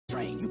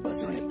Train, you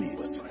bustin'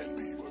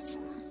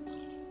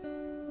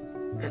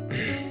 that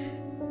beat.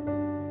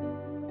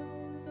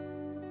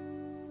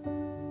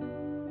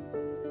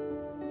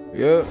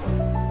 Yeah.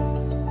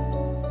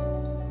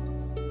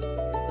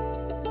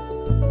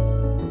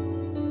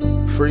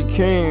 Free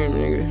King,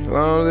 nigga.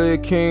 Long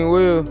live King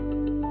Will.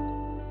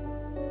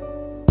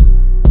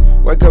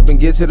 Wake up and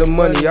get to the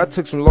money. I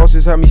took some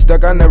losses, had me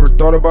stuck. I never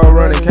thought about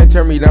running. Can't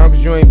turn me down cause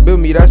you ain't built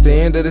me, that's the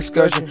end of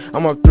discussion.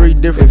 I'm up 3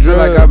 different drugs.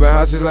 Like I've been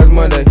hot since last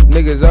Monday.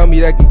 Niggas owe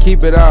me that can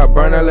keep it out,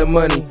 burn all that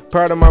money.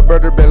 Proud of my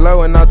brother, been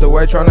low and out the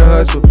way tryna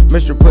hustle.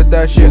 Mr. Put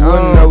that shit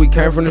on, know we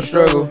came from the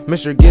struggle.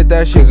 Mr. Get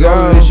that shit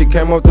going, this shit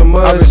came off the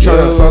mud. I've been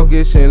tryna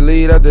focus and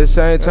lead at the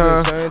same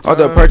time. All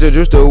the purchase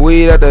juice the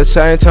weed at the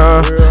same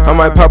time. I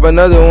might pop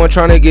another one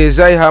tryna get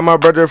Zay high. My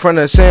brother from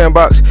the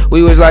sandbox,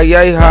 we was like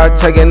yay high.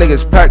 Taking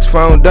niggas packs,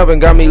 phone dumping,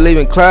 got me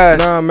leaving class.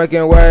 Now I'm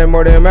making way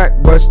more than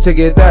Mac, bus to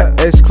get that.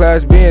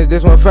 S-Class Benz,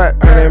 this one fat.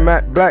 And then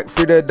Mac Black,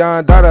 free the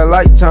Don Dada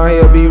lifetime,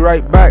 he'll be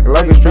right back.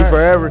 Like a street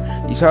forever.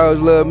 These hoes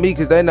love me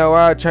cause they know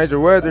I change the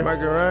weather.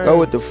 Go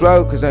with the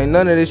flow cause ain't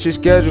none of this shit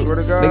scheduled.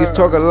 Niggas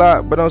talk a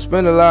lot but don't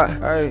spend a lot.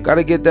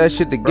 Gotta get that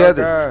shit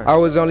together. I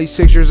was only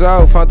 6 years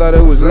old, found out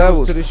it was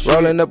levels.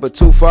 Rolling up a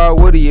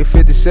 2.5 Woody at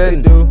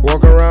 57.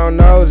 Walk around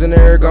nose in the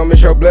air, gon'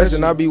 miss your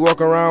blessing. I be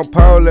walking around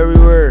pole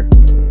everywhere.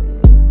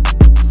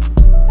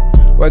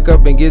 Wake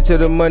up and get to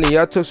the money.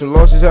 I took some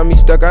losses, had me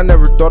stuck. I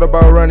never thought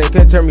about running.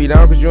 Can't turn me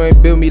down cause you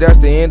ain't built me, that's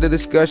the end of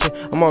discussion.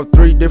 I'm on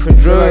 3 different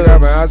drugs. Like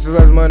I've been hot since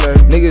last Monday.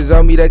 Niggas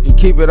owe me that can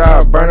keep it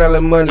out, burn all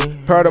that money.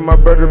 Proud of my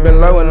brother,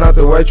 been low and out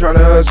the way tryna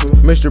hustle.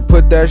 Mr.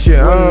 Put that shit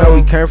on, know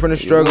we came from the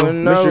struggle.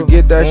 Mr.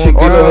 Get that shit,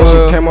 all that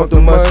shit came off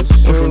the muscles.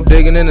 Went from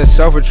digging in the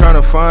south for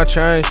tryna find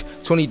change.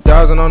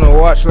 20,000 on the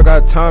watch, look how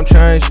time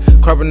changed.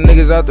 Cropping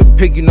niggas out the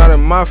pick, you not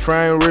in my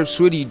frame. Rip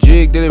Sweetie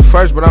Jig did it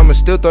first, but I'ma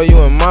still throw you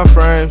in my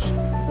frames.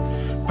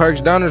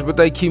 Perks downers, but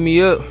they keep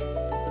me up.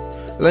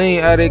 Lean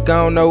addict,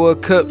 I don't know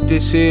what cup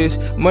this is.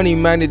 Money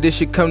magnet, this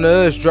shit come to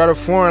us. Drive the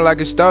foreign like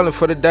it's stolen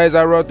for the days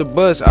I rode the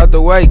bus. Out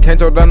the way, can't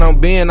talk down on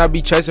Ben, I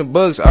be chasing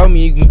bugs. Owe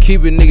me, you can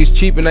keep it, niggas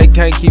cheap and they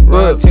can't keep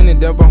up.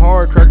 Tenant dumping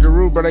hard, crack the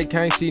roof, but they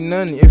can't see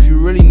nothing. If you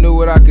really knew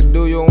what I could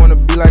do, you'll wanna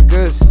be like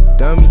us,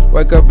 dummy.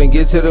 Wake up and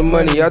get to the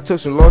money. I took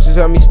some losses,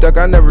 had me stuck.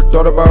 I never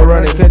thought about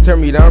running. Can't turn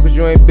me down cause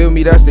you ain't built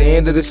me, that's the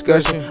end of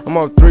discussion. I'm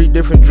on 3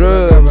 different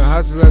drugs. I've been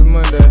hot since last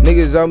Monday.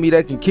 Niggas owe me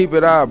that can keep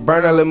it out,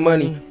 burn all the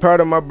money. Proud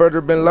of my brother,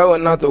 been low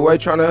and out the way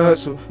tryna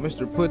hustle.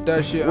 Mr. Put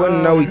that shit on,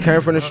 wouldn't know we came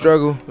from the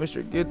struggle.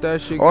 Mr. Get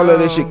that shit all of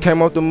this shit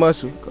came off the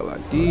muscle. Go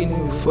like these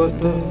niggas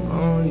fucked up, I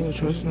don't even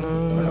trust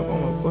none. Run up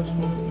on my bus,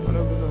 man.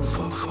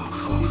 Fuck.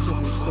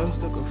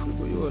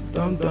 You a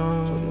dumb.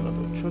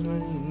 Don't trust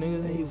none of these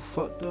niggas and you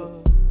fucked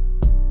up.